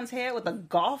in someone's head with a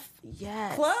golf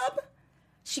club.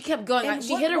 She kept going. In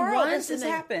She what hit her world once does and this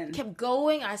then happen? kept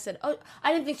going. I said, "Oh,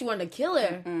 I didn't think she wanted to kill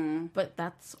her." But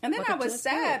that's. And then what I the was twist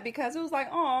sad did. because it was like,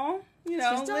 oh, She's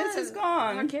Liz done. is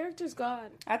gone. Her character's gone.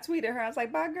 I tweeted her. I was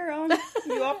like, bye, girl.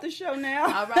 You off the show now.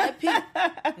 R.I.P.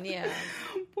 Yeah.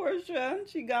 Portia,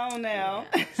 she gone now.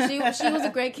 Yeah. She was a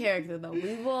great character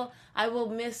though. I will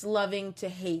miss loving to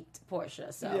hate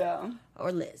Portia. So Yeah.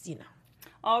 or Liz,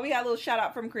 Oh, we got a little shout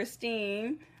out from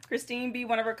Christine. Christine B,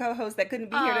 one of our co-hosts that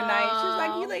couldn't be here tonight. She was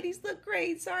like, you ladies look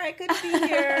great. Sorry I couldn't be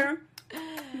here.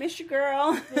 Miss you,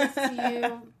 girl. Miss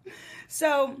you.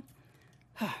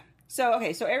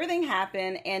 So everything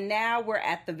happened, and now we're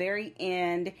at the very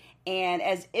end, and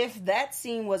as if that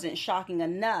scene wasn't shocking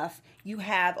enough, you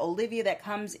have Olivia that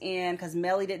comes in, because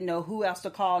Melly didn't know who else to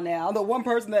call now. The one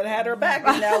person that had her back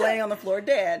is now laying on the floor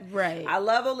dead. Right. I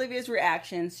love Olivia's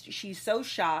reactions. She's so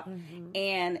shocked,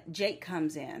 and Jake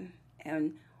comes in,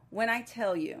 and when I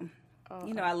tell you,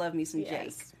 I love me some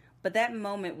Jake, but that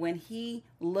moment when he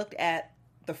looked at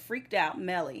the freaked out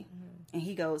Melly, and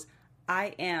he goes,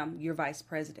 I am your vice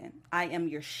president. I am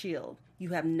your shield. You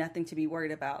have nothing to be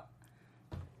worried about.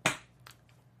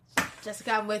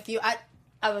 Jessica, I'm with you.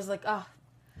 I was like, oh.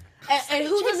 And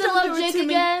who Jake, doesn't don't love do it Jake to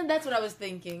me. again? That's what I was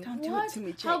thinking. Don't do What? it to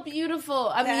me, Jake. How beautiful.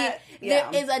 I mean,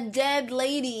 yeah. there is a dead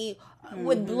lady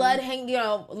with blood hanging,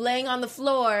 laying on the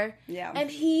floor. Yeah. And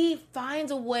he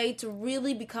finds a way to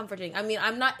really be comforting. I mean,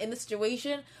 I'm not in the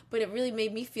situation, but it really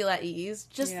made me feel at ease.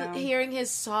 Just hearing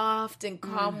his soft and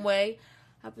calm way.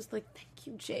 I was like, thank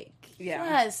you, Jake. Yeah.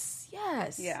 Yes.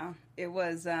 Yeah, it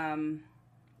was. I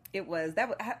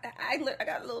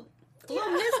got a little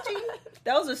misty.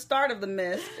 That was the start of the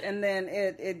mist, and then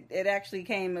it actually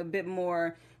came a bit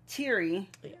more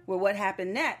teary with what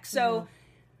happened next. So.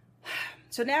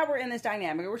 So now we're in this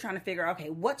dynamic. We're trying to figure out, okay,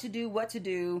 what to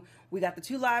do. We got the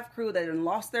 2 Live crew that have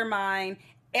lost their mind.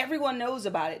 Everyone knows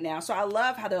about it now. So I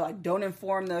love how they're like, don't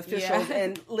inform the officials. Yeah.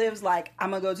 And Liv's like,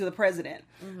 I'm going to go to the president.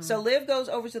 So Liv goes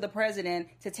over to the president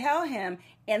to tell him.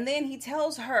 And then he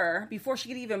tells her, before she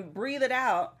could even breathe it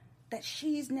out, that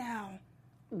she's now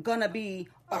going to be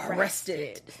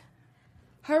arrested.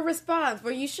 Her response,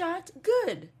 were you shocked?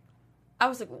 Good. I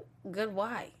was like, good,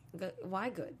 why? Why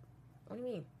good? What do you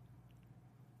mean?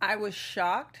 I was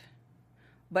shocked,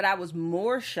 but I was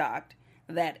more shocked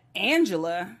that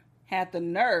Angela had the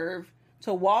nerve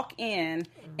to walk in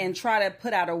and try to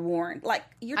put out a warrant. Like,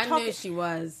 I knew she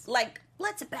was. Like,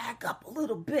 let's back up a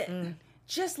little bit.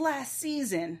 Just last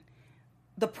season,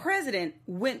 the president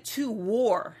went to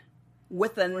war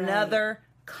with another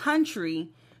country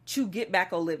to get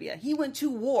back Olivia. He went to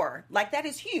war. Like, that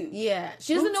is huge. Yeah.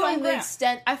 She doesn't Boots know on the ground.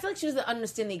 extent. I feel like she doesn't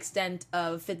understand the extent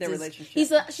of Fitz's Their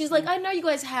relationship. She's like, I know you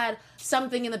guys had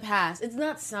something in the past. It's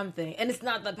not something, and it's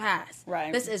not the past.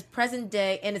 Right. This is present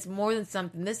day, and it's more than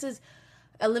something.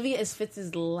 Olivia is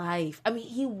Fitz's life. I mean,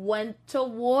 he went to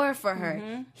war for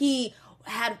her. He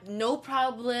had no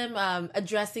problem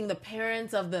addressing the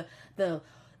parents of the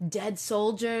dead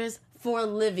soldiers for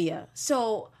Olivia.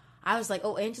 So I was like,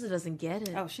 oh, Angela doesn't get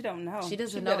it. Oh, she don't know. She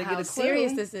doesn't better know get how a clue.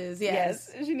 serious this is. Yes.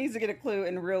 She needs to get a clue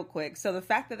and real quick. So the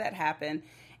fact that happened,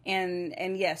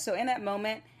 and yes, so in that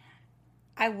moment,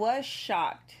 I was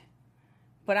shocked.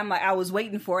 But I'm like, I was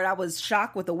waiting for it. I was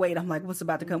shocked with the wait. I'm like, what's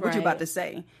about to come? What you Right. about to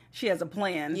say? She has a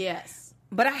plan. Yes.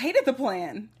 But I hated the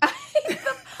plan.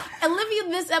 Olivia,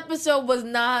 this episode was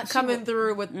not coming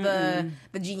through with the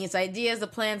genius ideas, the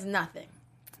plans, nothing.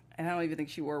 And I don't even think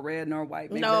she wore red nor white.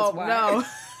 Maybe No, that's why. no.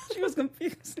 She was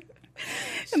confused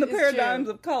in the It's paradigms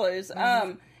true. of colors.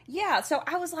 Yeah, so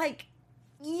I was like,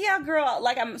 yeah, girl,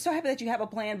 like, I'm so happy that you have a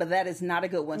plan, but that is not a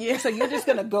good one. Yeah. So you're just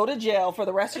going to go to jail for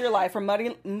the rest of your life for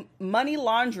money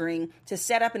laundering to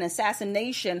set up an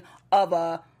assassination of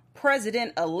a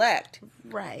president-elect.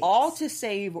 Right. All to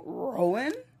save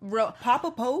Rowan?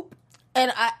 Papa Pope?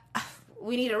 And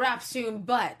we need a wrap soon,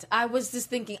 but I was just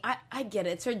thinking, I get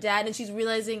it. It's her dad, and she's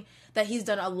realizing that he's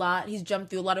done a lot. He's jumped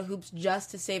through a lot of hoops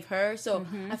just to save her. So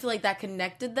I feel like that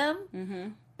connected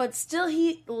them. But still,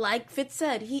 he, like Fitz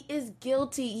said, he is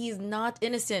guilty. He's not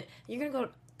innocent. You're going to go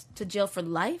to jail for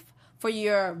life? For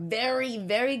your very,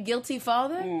 very guilty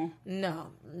father? No,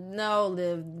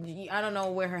 Liv. I don't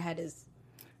know where her head is.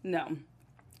 No,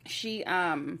 she.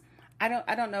 I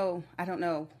don't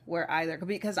know where either,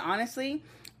 because honestly,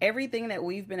 everything that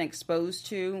we've been exposed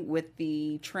to with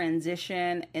the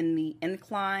transition and the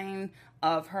incline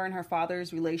of her and her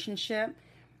father's relationship,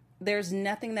 there's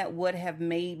nothing that would have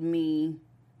made me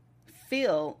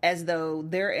feel as though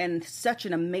they're in such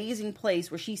an amazing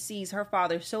place where she sees her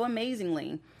father so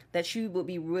amazingly that she would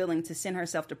be willing to send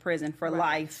herself to prison for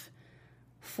life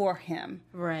for him.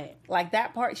 Right. Like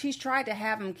that part, she's tried to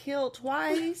have him killed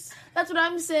twice. That's what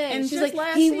I'm saying. And she's just like,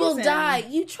 last he will season. die.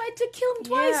 You tried to kill him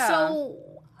twice. Yeah. So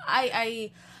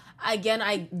I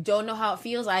don't know how it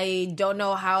feels. I don't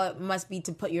know how it must be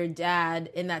to put your dad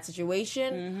in that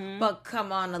situation. But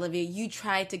come on, Olivia, you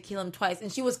tried to kill him twice. And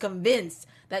she was convinced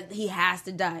that he has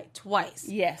to die twice.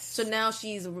 Yes. So now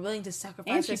she's willing to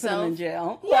sacrifice And she herself. put him in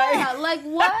jail. Yeah, like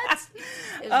what?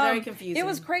 It was very confusing. It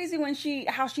was crazy when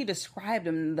how she described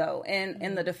him though. And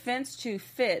in the defense to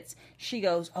Fitz, she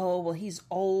goes, "Oh, well, he's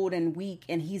old and weak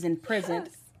and he's in prison."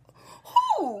 Yes.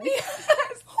 Who?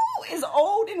 Yes. Who is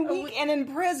old and weak and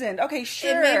imprisoned? Okay,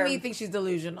 sure. It made me think she's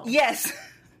delusional. Yes.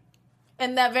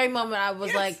 In that very moment, I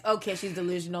was like, okay, she's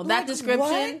delusional. That Like, description.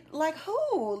 what? Like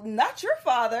who? Not your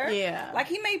father. Yeah. Like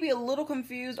he may be a little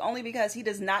confused only because he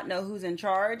does not know who's in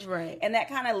charge. Right. And that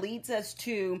kind of leads us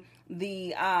to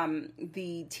the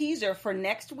teaser for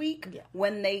next week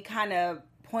when they kind of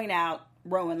point out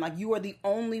Rowan, like you are the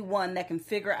only one that can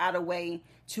figure out a way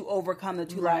to overcome the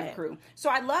Two Live Crew. So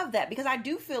I love that because I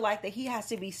do feel like that he has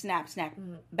to be snapped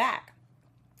back.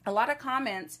 A lot of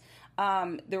comments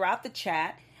throughout the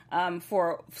chat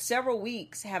for several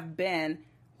weeks have been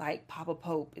like Papa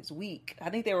Pope is weak. I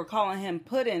think they were calling him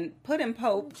Puddin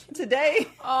Pope today.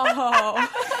 Oh.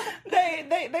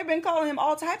 They've been calling him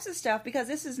all types of stuff because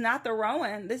this is not the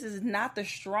Rowan. This is not the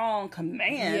strong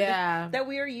command that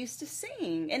we are used to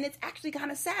seeing. And it's actually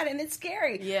kind of sad and it's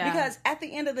scary. Yeah. Because at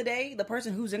the end of the day, the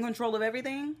person who's in control of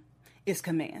everything is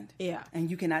command. Yeah.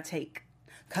 And you cannot take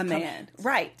command.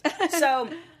 Right. So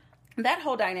that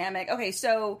whole dynamic. Okay,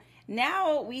 so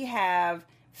now we have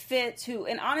Fitz who,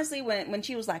 and honestly, when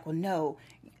she was like, well, no,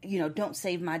 don't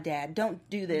save my dad. Don't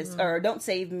do this. Or don't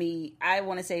save me. I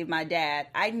want to save my dad.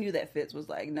 I knew that Fitz was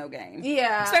like, no game.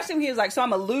 Yeah. Especially when he was like, so I'm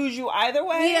going to lose you either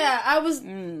way. Yeah, I was...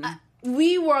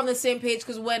 we were on the same page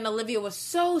because when Olivia was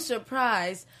so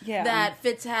surprised that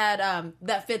Fitz had...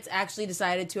 that Fitz actually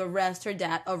decided to arrest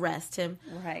him.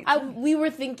 Right. We were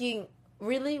thinking,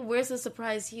 really? Where's the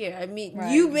surprise here? I mean,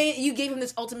 Right. you gave him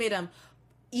this ultimatum.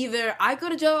 Either I go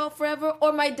to jail forever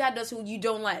or my dad does who you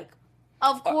don't like.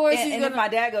 Of course, and if my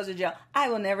dad goes to jail, I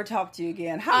will never talk to you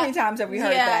again. How many times have we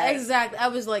heard that? Yeah, exactly. I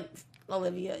was like,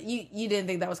 Olivia, you didn't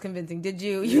think that was convincing, did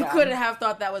you? You couldn't have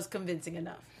thought that was convincing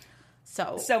enough.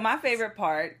 So my favorite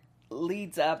part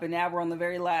leads up, and now we're on the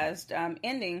very last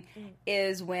ending,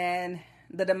 is when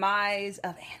the demise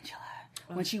of Angela,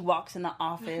 when she walks in the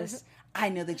office, I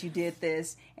know that you did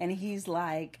this, and he's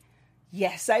like,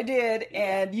 yes, I did,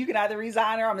 and you can either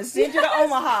resign or I'm going to send you to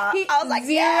Omaha. I was like,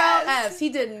 zero yes! F's. He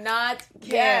did not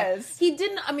care. Yes. He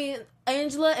didn't, I mean,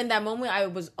 Angela, in that moment, I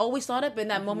was always thought it, but in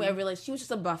that moment, I realized she was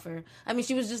just a buffer. I mean,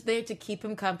 she was just there to keep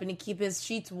him company, keep his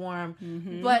sheets warm,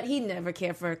 but he never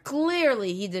cared for her.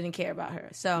 Clearly, he didn't care about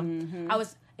her. So,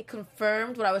 it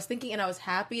confirmed what I was thinking, and I was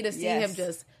happy to see him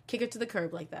just kick her to the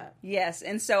curb like that. Yes,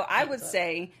 and so I would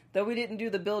say, though we didn't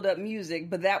do the build-up music,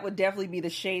 but that would definitely be the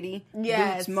Shady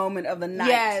Boots moment of the night.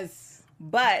 Yes.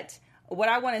 But what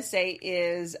I want to say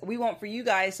is we want for you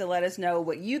guys to let us know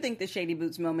what you think the Shady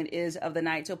Boots moment is of the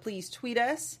night. So please tweet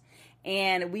us,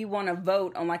 and we want to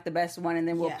vote on like the best one, and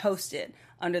then we'll post it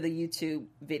under the YouTube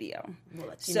video. We'll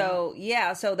let you know.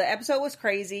 So the episode was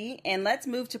crazy, and let's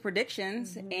move to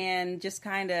predictions and just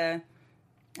kind of,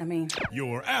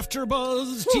 Your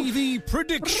AfterBuzz TV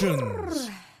predictions.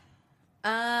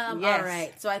 All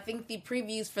right. So I think the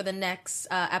previews for the next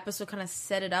episode kind of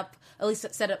set it up, at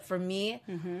least set up for me.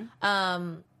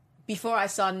 Before I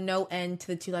saw no end to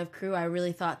the Two Live Crew, I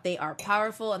really thought they are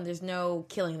powerful and there's no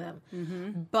killing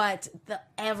them. But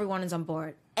everyone is on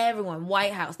board. Everyone,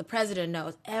 White House, the president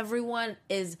knows. Everyone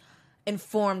is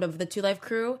informed of the Two Live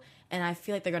Crew, and I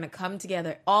feel like they're going to come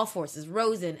together, all forces,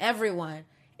 Rosen, everyone,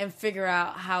 and figure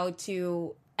out how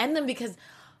to end them because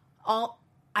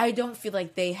I don't feel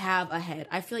like they have a head.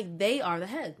 I feel like they are the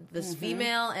head. This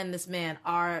female and this man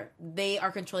are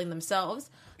controlling themselves.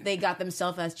 They got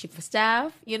themselves as chief of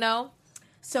staff,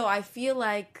 So I feel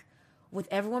like with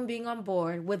everyone being on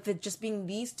board, with it just being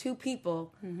these two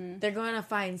people, they're going to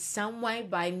find some way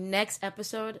by next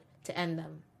episode to end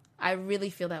them. I really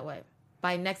feel that way.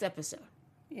 By next episode.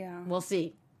 Yeah. We'll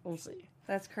see. We'll see.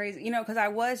 That's crazy. You know, because I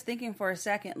was thinking for a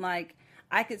second, like,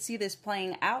 I could see this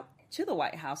playing out to the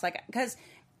White House. Like, because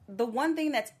the one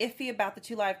thing that's iffy about the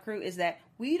Two Live Crew is that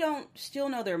we don't still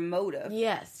know their motive.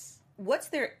 Yes. What's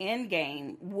their end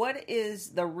game? What is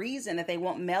the reason that they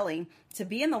want Mellie to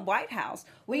be in the White House?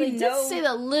 They did say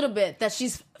a little bit that she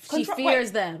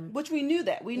fears them. Which we knew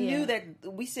that. We knew that.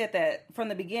 We said that from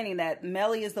the beginning that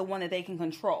Mellie is the one that they can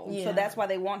control. Yeah. So that's why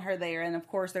they want her there. And of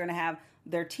course, they're going to have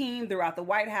their team throughout the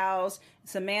White House.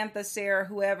 Samantha, Sarah,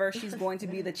 whoever, she's going to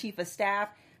be the chief of staff.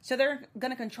 So they're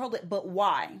going to control it, but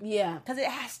why? Yeah. Because it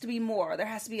has to be more. There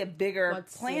has to be a bigger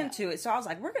plan to it. So I was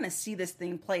like, we're going to see this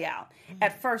thing play out. Mm-hmm.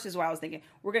 At first is what I was thinking.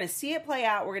 We're going to see it play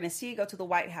out. We're going to see it go to the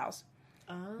White House.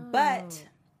 Oh. But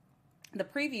the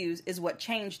previews is what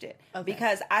changed it. Okay.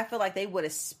 Because I feel like they would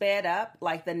have sped up.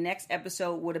 Like the next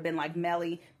episode would have been like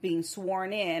Mellie being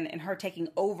sworn in and her taking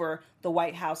over the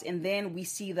White House. And then we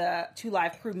see the Two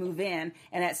Live Crew move in.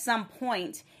 And at some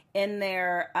point in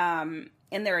their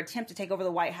attempt to take over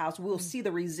the White House, we'll see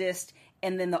the resist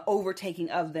and then the overtaking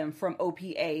of them from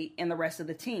OPA and the rest of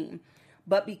the team.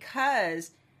 But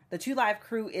because the Two Live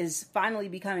Crew is finally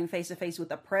becoming face-to-face with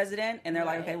the president, and they're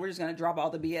like, okay, we're just going to drop all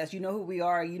the BS. You know who we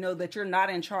are. You know that you're not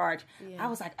in charge. Yeah. I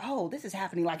was like, oh, this is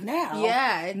happening like now.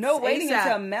 Yeah. No waiting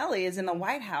until Mellie is in the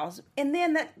White House. And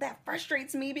then that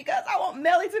frustrates me because I want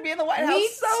Mellie to be in the White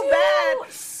House so bad.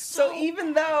 So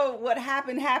even though what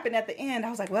happened at the end, I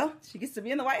was like, well, she gets to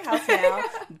be in the White House now.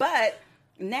 But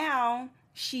now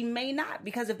she may not,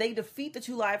 because if they defeat the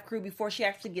Two Live Crew before she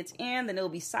actually gets in, then it'll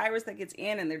be Cyrus that gets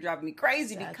in, and they're driving me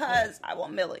crazy because I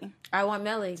want Mellie. I want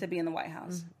Mellie to be in the White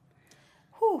House.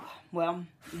 Whew. Well,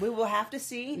 we will have to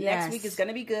see. Yes. Next week is going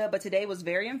to be good, but today was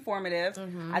very informative.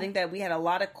 I think that we had a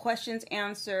lot of questions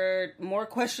answered, more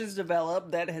questions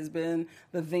developed. That has been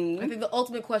the theme. I think the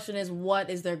ultimate question is, what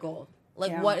is their goal?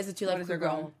 Like, what is the Two Live Crew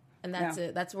goal? And that's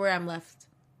it. That's where I'm left.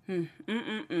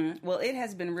 Well, it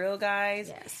has been real, guys.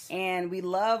 Yes. And we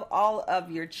love all of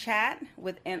your chat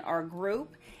within our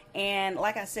group. And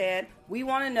like I said, we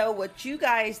want to know what you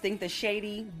guys think the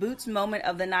Shady Boots moment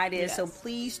of the night is. Yes. So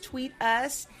please tweet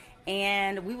us.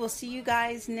 And we will see you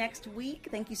guys next week.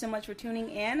 Thank you so much for tuning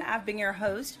in. I've been your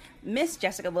host, Miss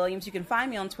Jessica Williams. You can find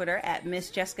me on Twitter at Miss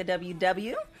Jessica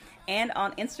WW and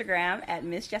on Instagram at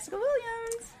Miss Jessica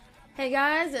Williams. Hey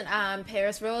guys, and I'm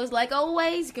Paris Rose. Like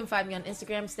always, you can find me on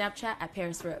Instagram, Snapchat at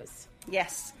Paris Rose.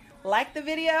 Yes. Like the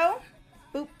video,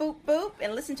 boop, boop, boop,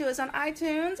 and listen to us on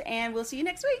iTunes, and we'll see you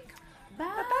next week. Bye.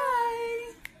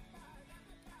 Bye-bye.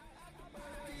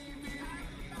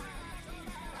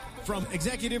 From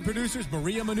executive producers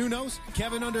Maria Menounos,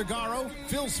 Kevin Undergaro,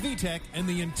 Phil Svitek, and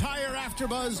the entire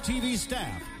AfterBuzz TV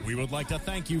staff, we would like to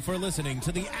thank you for listening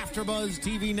to the AfterBuzz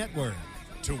TV network.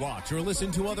 To watch or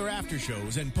listen to other after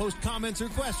shows and post comments or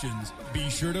questions, be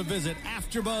sure to visit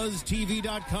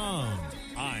AfterBuzzTV.com.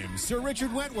 I'm Sir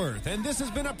Richard Wentworth, and this has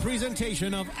been a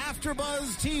presentation of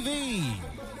AfterBuzz TV.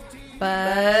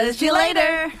 Buzz you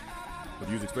later. The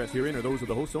views expressed herein are those of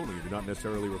the hosts only and do not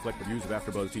necessarily reflect the views of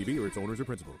AfterBuzz TV or its owners or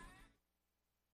principals.